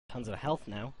tons of health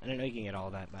now. I didn't know you can get all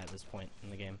that by this point in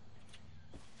the game.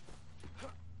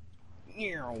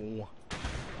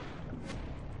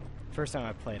 First time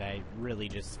I played, I really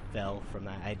just fell from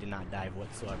that. I did not dive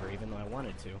whatsoever, even though I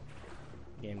wanted to.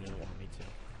 The game didn't want me to.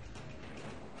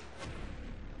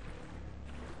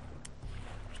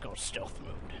 Let's go stealth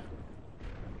mode.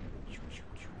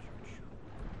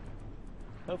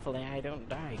 Hopefully I don't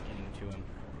die getting to him.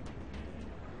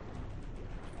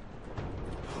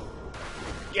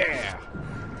 Yeah!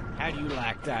 How do you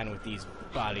lock down with these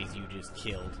bodies you just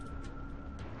killed?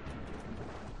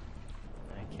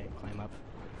 I can't climb up.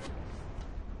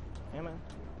 Come on.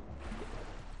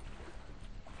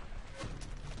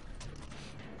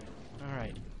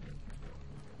 Alright.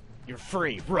 You're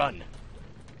free. Run!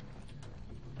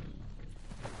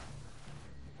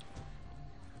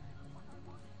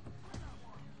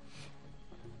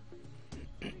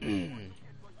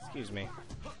 Excuse me.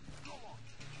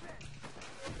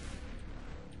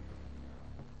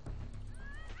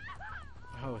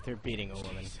 Oh, they're beating a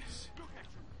woman.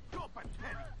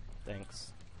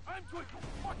 Thanks. I'm going to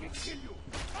fucking kill you!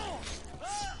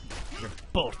 You're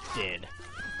both dead.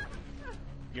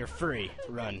 You're free.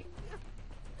 Run.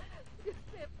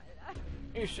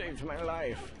 You saved my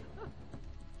life.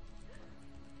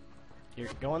 You're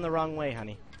going the wrong way,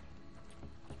 honey.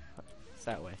 It's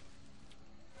that way.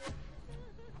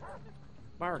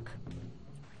 Mark.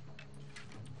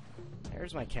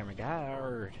 There's my camera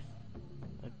guard.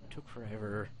 It took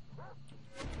forever.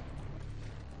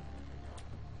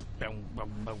 Boom,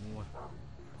 boom, boom.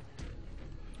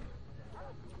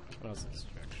 What else is this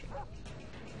direction?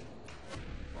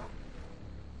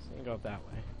 So you can go up that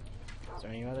way. Is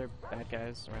there any other bad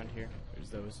guys around here? There's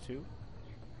those two.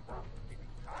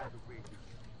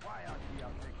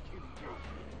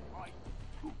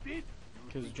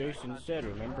 Because Jason said,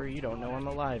 remember, you don't know I'm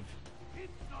alive.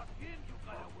 It's not him you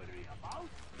gotta worry about. Or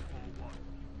what?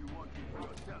 You want to do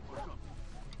yourself or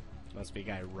something? Must be a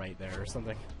guy right there or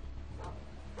something.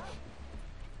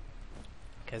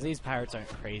 Because these pirates aren't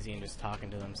crazy and just talking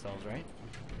to themselves, right?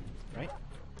 Right?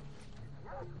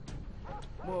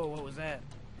 Whoa, what was that?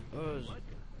 Oh, it was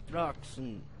rocks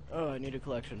and... Oh, I need a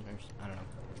collection. I don't know.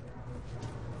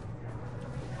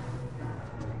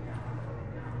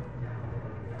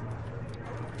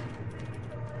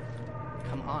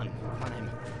 Come on. Come on in.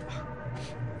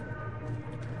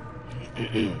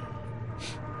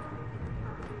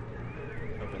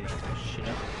 Open that shit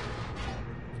up.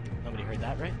 Nobody heard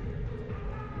that, right?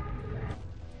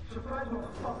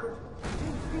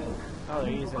 Oh,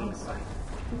 they're using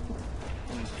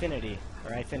Infinity,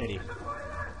 or Infinity.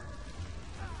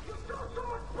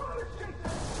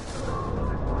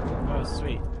 Oh,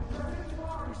 sweet.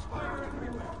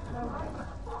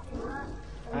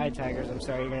 Hi, Tigers. I'm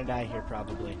sorry you're gonna die here,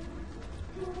 probably.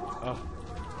 Oh.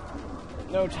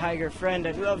 No, Tiger friend,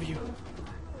 I love you.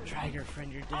 Tiger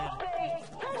friend, you're dead.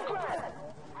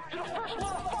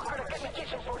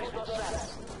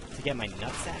 To get my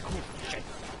nutsack? Oh, shit.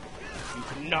 You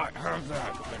cannot have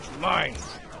that. That's mine.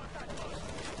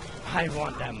 I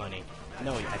want that money.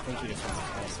 No, I think you just want the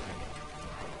price of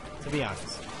it. To be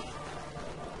honest.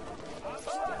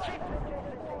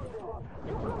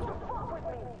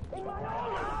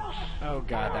 Oh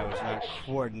god, that was not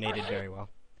coordinated very well.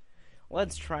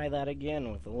 Let's try that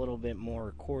again with a little bit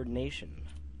more coordination.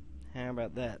 How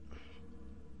about that?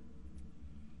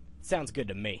 Sounds good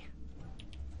to me.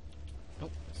 Oh,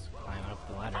 let's climb up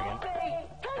the ladder again. Okay,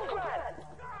 10 grand!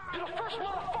 You're the first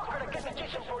motherfucker to get the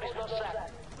Jason for this nutsack.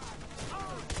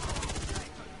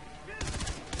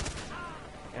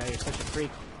 Yeah, you're such a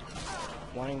freak.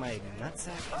 Wanting my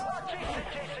nutsack? Oh, Jason!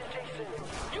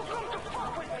 You come to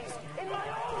fuck with me in my own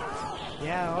house!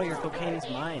 Yeah, all your cocaine's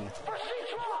mine.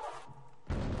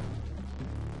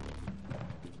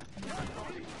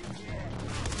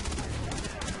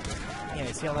 Yeah,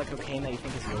 you see all that cocaine that you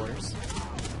think is yours?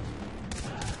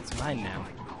 It's mine now.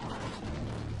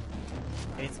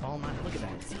 It's all mine. Look at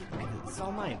that. See? It's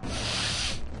all mine.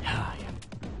 Ah, yeah.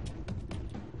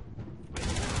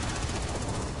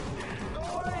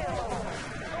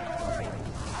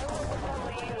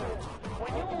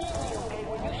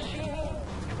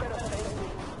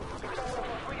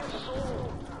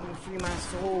 Free my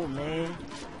soul, man.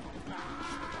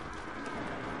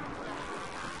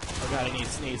 Oh god, I need to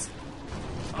sneeze.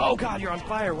 Oh god, you're on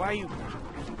fire. Why are you...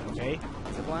 Okay,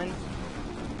 zip line.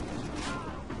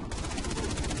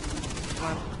 Come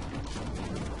on.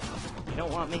 You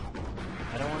don't want me.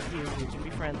 I don't want you. We can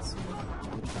be friends.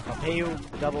 I'll pay you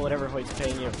double whatever Hoyt's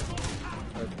paying you.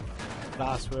 Or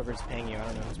boss, whoever's paying you. I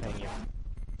don't know who's paying you.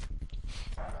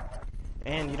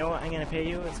 And you know what I'm gonna pay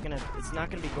you? It's not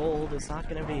gonna be gold. It's not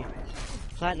gonna be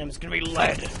platinum, it's gonna be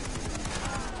lead.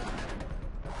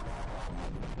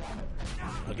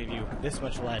 I'll give you this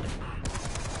much lead.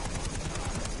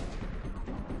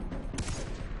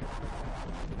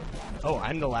 Oh,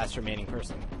 I'm the last remaining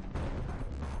person.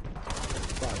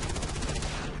 Fuck.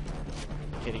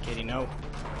 Kitty, no.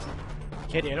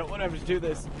 Kitty, I don't want to have to do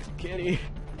this. Kitty.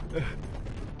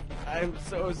 I'm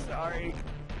so sorry.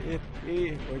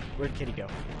 Where'd Kitty go?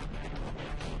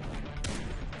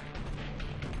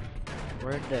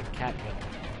 Where'd the cat go?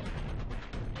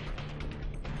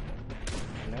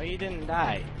 No, you didn't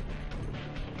die.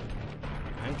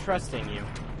 I'm trusting you.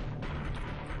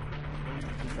 I'm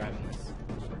driving this.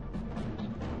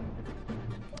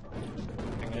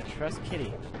 I'm gonna trust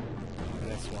Kitty in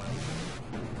this one.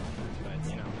 But,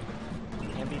 you know,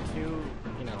 can't be too,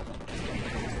 you know.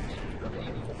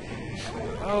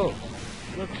 Oh!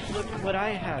 Look what I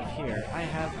have here. I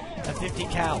have a 50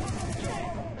 cal.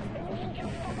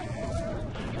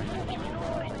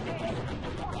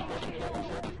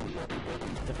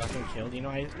 The fucking killed. You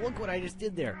know, look what I just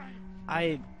did there.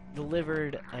 I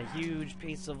delivered a huge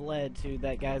piece of lead to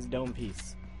that guy's dome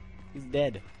piece. He's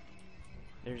dead.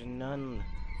 There's no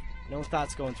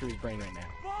thoughts going through his brain right now.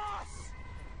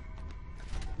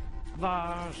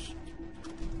 Boss!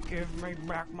 Give me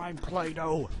back my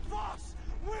Play-Doh! Boss,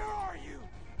 where are you?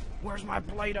 Where's my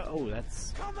Play-Doh? Oh,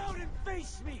 that's... Come out and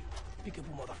face me.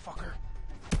 Peekaboo, motherfucker.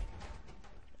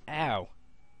 Ow.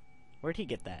 Where'd he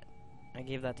get that? I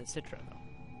gave that to Citra, though.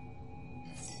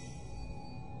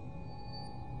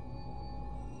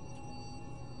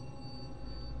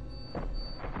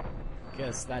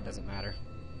 Guess that doesn't matter.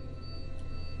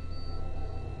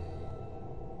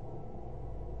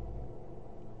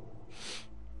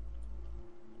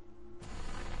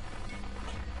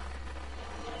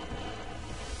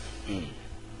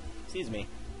 Excuse me.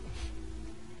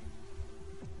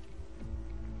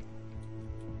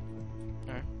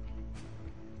 Alright.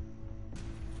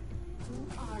 Who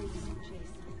are you,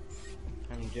 Jason?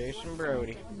 I'm Jason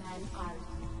Brody. What man are you?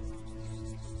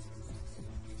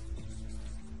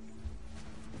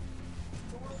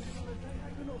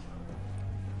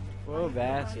 Whoa,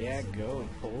 Bass, yeah, go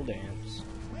and pole dance.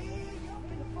 Way up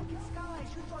in the fucking skies,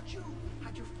 you thought you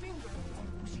had your finger on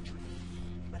the pussy tree.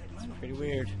 But it was Pretty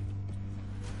weird.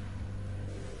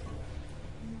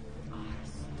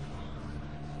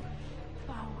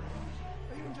 power.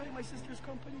 Are you enjoying my sister's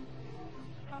company?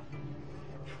 Huh?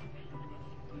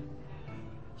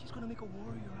 She's gonna make a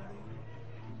warrior out of you.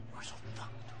 We're so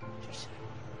fucked, Jason.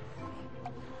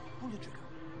 Pull the trigger.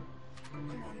 Come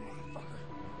on, motherfucker.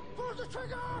 Pull the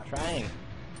trigger! Trying.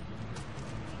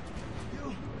 You.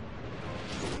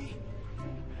 Me.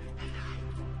 And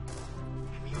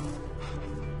you.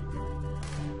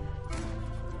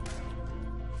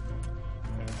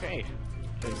 Okay.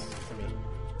 Just for me.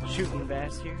 Shooting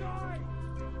Bass here.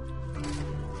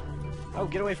 Oh,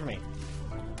 get away from me.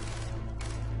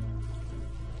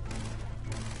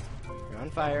 You're on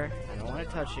fire. I don't want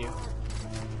to touch you.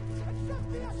 Accept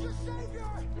me as your savior!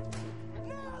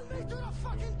 Nail me to the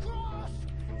fucking cross!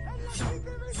 And let me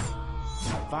be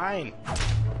reborn! Fine.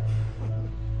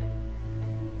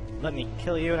 Let me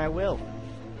kill you and I will.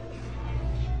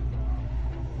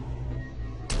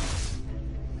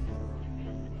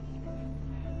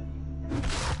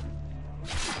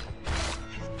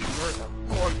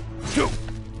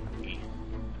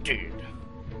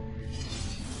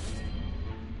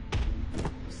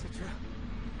 Citra,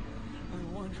 I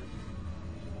won.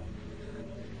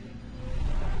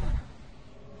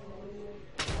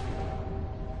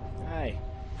 Hi.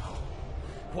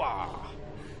 Wow.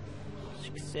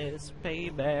 Success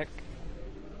payback.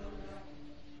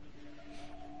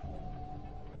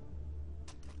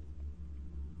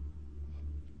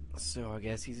 So I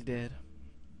guess he's dead.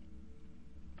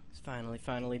 He's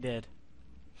finally dead.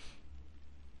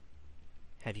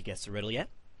 Have you guessed the riddle yet?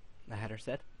 The Hatter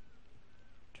said,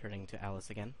 turning to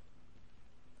Alice again.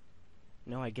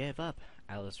 No, I gave up,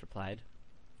 Alice replied.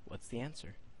 What's the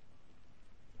answer?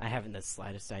 I haven't the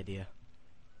slightest idea,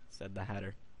 said the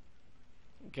Hatter.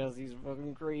 Because he's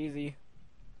fucking crazy.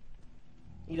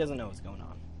 He doesn't know what's going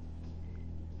on.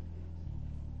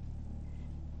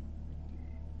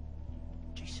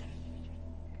 Jason.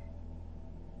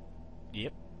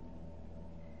 Yep.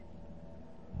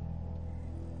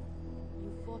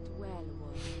 You fought well,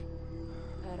 warrior.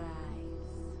 Arise.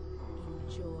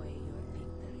 Enjoy your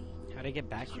victory. How'd I get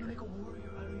back Gonna here? make a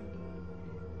warrior out of you.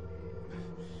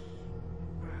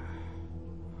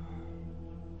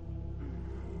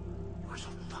 We're so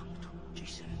fucked,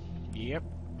 Jason. Yep.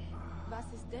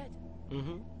 Vass is dead.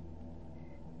 Mm-hmm.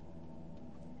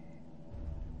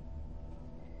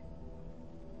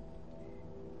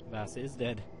 Vass is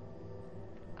dead.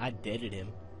 I deaded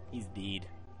him. He's dead.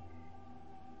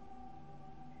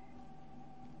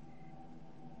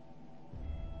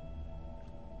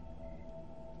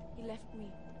 He left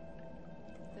me.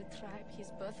 The tribe, his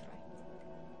birthright.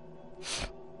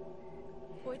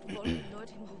 Hoyt Volk lured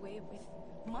him away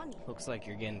with money. Looks like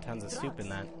you're getting tons of soup in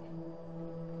that.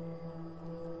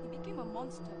 He became a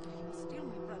monster. He was still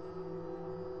my brother.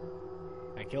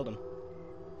 I killed him.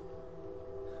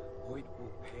 Hoyt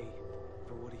will pay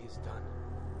for what he has done.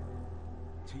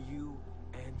 To you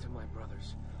and to my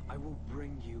brothers, I will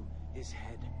bring you his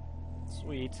head.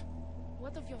 Sweet.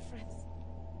 What of your friends?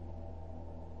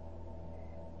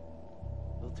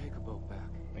 We'll take a boat back.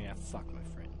 Yeah, fuck my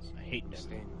friends. I hate I'm them.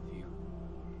 staying with you.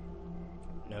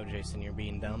 No, Jason, you're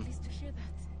being dumb. Pleased to hear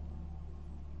that.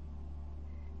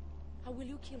 How will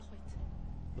you kill Hoyt?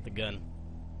 With a gun.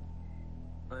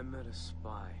 I met a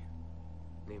spy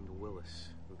named Willis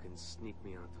who can sneak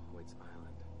me onto Hoyt's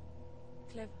island.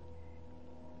 Clever.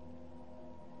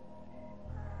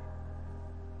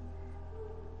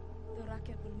 The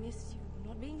Racket will miss you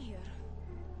not being here.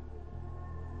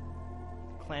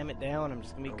 Clam it down. I'm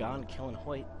just gonna be gone killing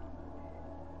Hoyt.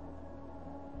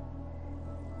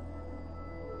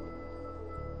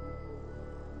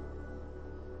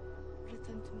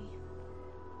 Return to me.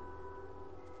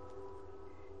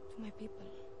 To my people.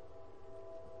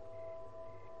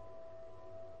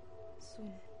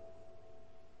 Soon.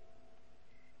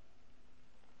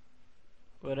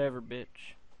 Whatever,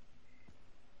 bitch.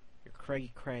 You're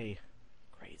cray. Crazy.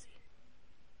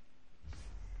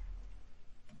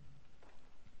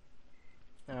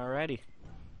 Alrighty.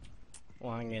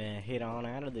 Well, I'm gonna head on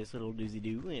out of this little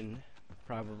doozy-doo and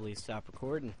probably stop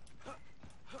recording.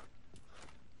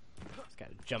 Just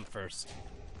gotta jump first.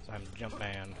 So I'm jump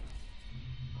man.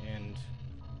 And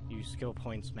use skill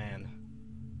points man.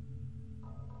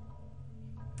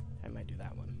 I might do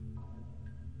that one.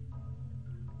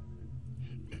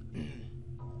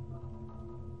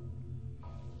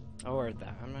 Or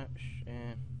that. I'm not sure.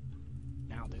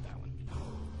 I'll do that one.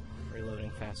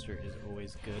 Reloading faster is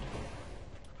always good.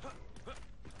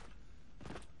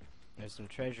 There's some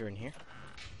treasure in here.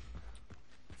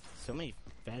 So many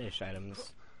fetish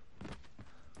items.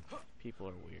 People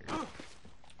are weird.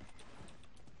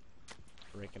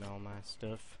 Breaking all my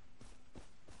stuff.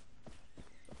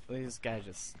 These guys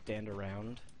just stand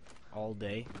around all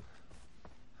day.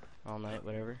 All night,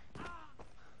 whatever.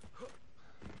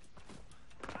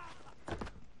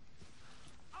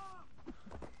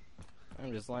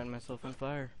 I'm just lighting myself on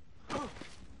fire.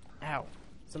 Ow!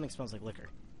 Something smells like liquor.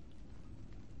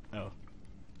 Oh.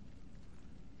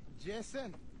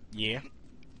 Jason, Yeah?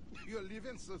 you're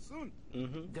leaving so soon.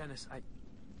 Mm-hmm. Dennis,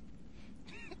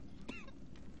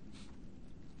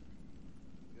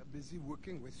 You're busy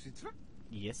working with Citra?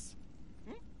 Yes.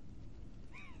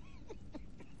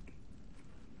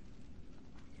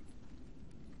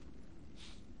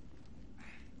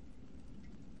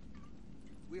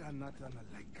 We are not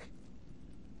unlike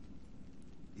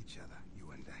each other,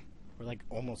 you and I. We're like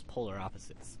almost polar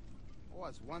opposites. I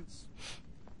was once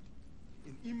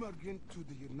an immigrant to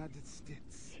the United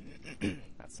States.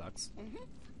 That sucks.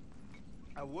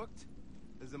 I worked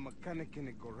as a mechanic in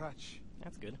a garage.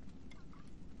 That's good.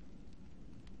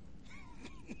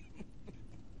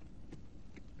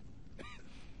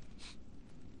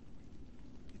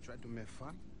 You tried to make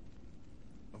fun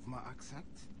of my accent.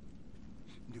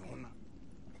 The owner,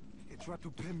 he tried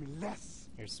to pay me less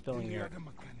You're than spilling the your other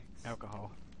mechanics.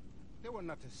 alcohol. They were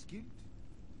not as skilled.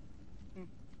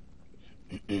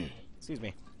 Excuse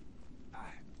me. I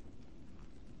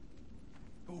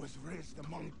was raised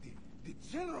among the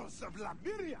generals of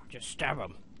Liberia. Just stab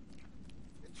him.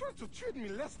 They tried to treat me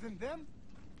less than them,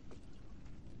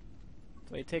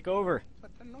 So you take over.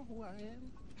 but I know who I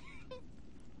am.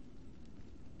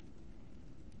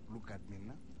 Look at me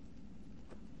now.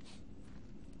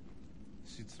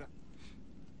 Citra,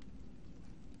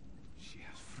 she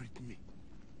has freed me.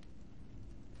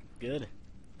 Good.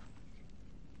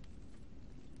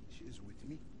 She is with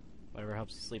me. Whatever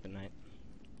helps you sleep at night.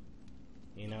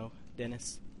 You know,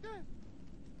 Dennis?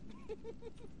 Yeah.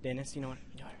 Dennis, you know what?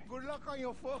 Good luck on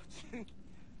your fortune.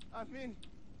 I mean,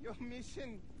 your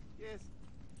mission. Yes.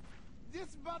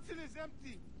 This bottle is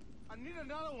empty. I need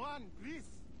another one, please.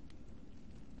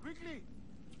 Quickly.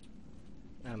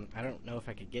 I don't know if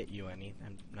I could get you any.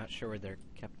 I'm not sure where they're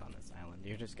kept on this island.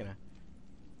 You're just gonna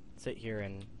sit here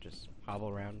and just hobble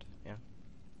around, yeah?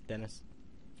 Dennis?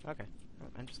 Okay.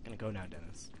 I'm just gonna go now,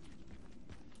 Dennis.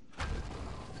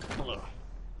 Hello.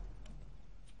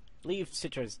 Leave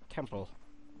Citra's temple.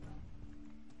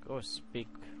 Go speak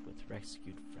with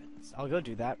rescued friends. I'll go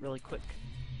do that really quick.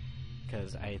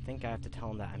 because I think I have to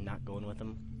tell him that I'm not going with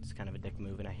him. It's kind of a dick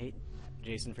move, and I hate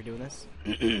Jason for doing this.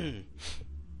 I'm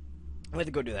going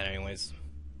to go do that anyways.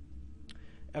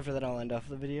 After that, I'll end off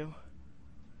the video.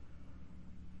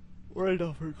 Or end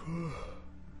off record.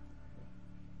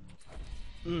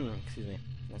 Excuse me.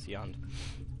 That's yawned.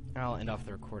 I'll end off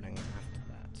the recording after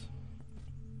that.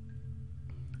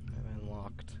 I've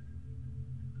unlocked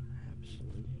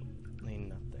absolutely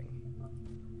nothing.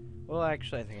 Well,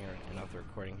 actually, I think I'm going to end off the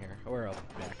recording here. Or I'll be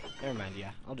back. Never mind,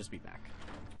 yeah. I'll just be back.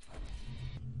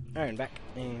 Alright, I'm back.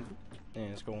 And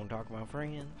let's go and talk about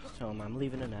friends. Tell them I'm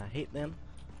leaving and I hate them.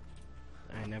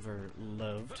 I never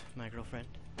loved my girlfriend.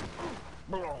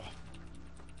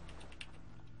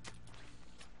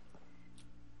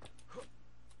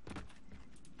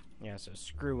 Yeah, so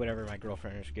screw whatever my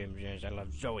girlfriend is giving me. I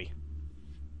love Zoe.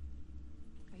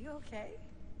 Are you okay?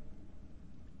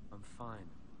 I'm fine.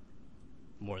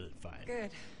 More than fine.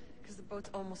 Good, because the boat's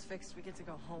almost fixed. We get to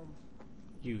go home.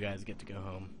 You guys get to go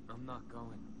home. I'm not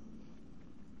going.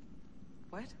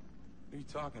 What? What are you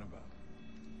talking about?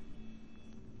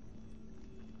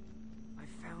 I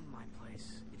found my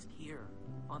place. It's here,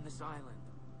 on this island.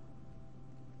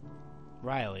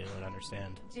 Riley would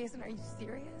understand. Jason, are you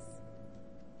serious?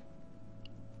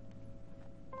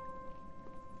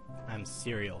 I'm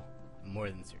serial. More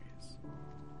than serious.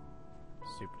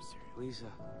 Super serial.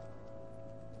 Lisa,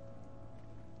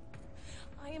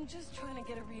 I am just trying to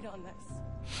get a read on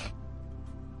this.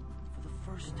 for the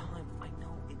first time, I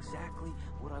know exactly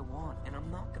what I want, and I'm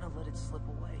not gonna let it slip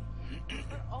away.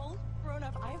 We're all grown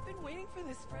up. I've been waiting for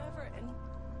this forever, and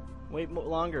Wait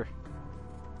longer.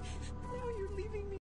 now you're leaving me.